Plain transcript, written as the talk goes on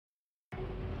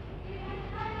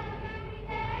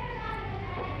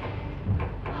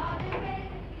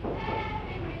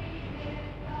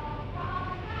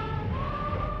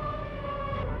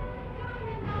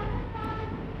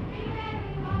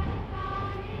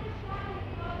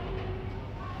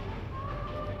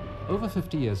Over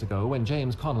 50 years ago, when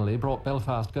James Connolly brought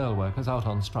Belfast girl workers out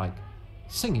on strike,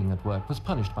 singing at work was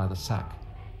punished by the sack.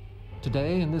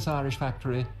 Today, in this Irish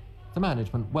factory, the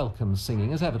management welcomes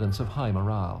singing as evidence of high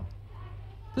morale.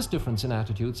 This difference in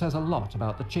attitude says a lot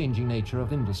about the changing nature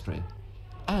of industry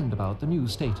and about the new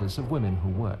status of women who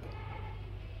work.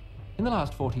 In the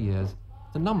last 40 years,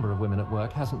 the number of women at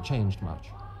work hasn't changed much,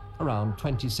 around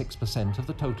 26% of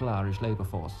the total Irish labour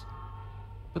force.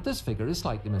 But this figure is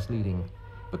slightly misleading,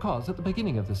 because at the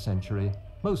beginning of this century,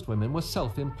 most women were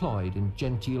self-employed in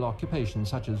genteel occupations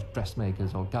such as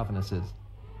dressmakers or governesses.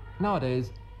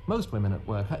 Nowadays, most women at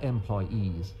work are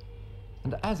employees,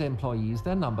 and as employees,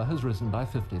 their number has risen by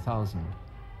 50,000.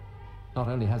 Not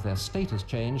only has their status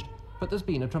changed, but there's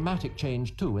been a dramatic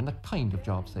change too in the kind of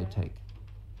jobs they take.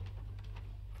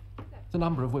 The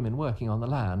number of women working on the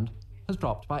land has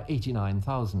dropped by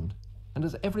 89,000, and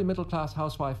as every middle-class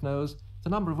housewife knows, the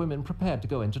number of women prepared to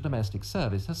go into domestic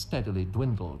service has steadily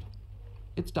dwindled.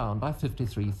 It's down by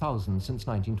 53,000 since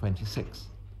 1926.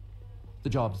 The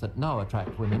jobs that now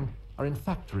attract women are in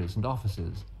factories and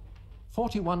offices.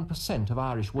 41% of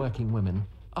Irish working women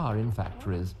are in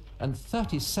factories, and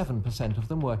 37% of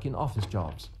them work in office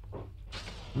jobs.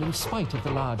 And in spite of the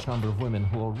large number of women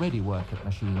who already work at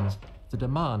machines, the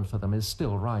demand for them is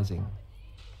still rising.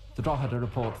 The Drogheda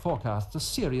report forecasts a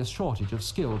serious shortage of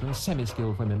skilled and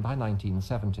semi-skilled women by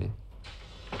 1970.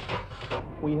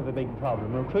 We have a big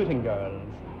problem recruiting girls.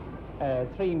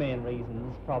 Three main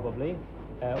reasons, probably.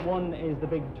 One is the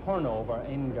big turnover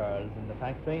in girls in the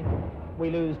factory. We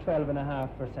lose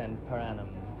 12.5% per annum.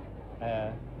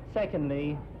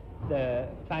 Secondly, the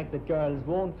fact that girls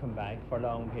won't come back for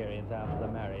long periods after they're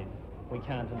married. We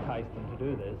can't entice them to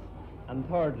do this. And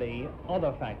thirdly,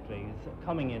 other factories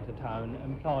coming into town,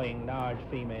 employing large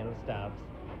female staffs,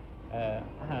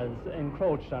 has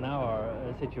encroached on our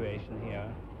situation here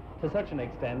to such an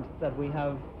extent that we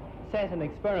have set an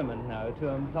experiment now to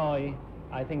employ,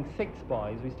 I think, 6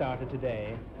 boys, we started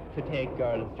today, to take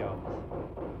girls' jobs.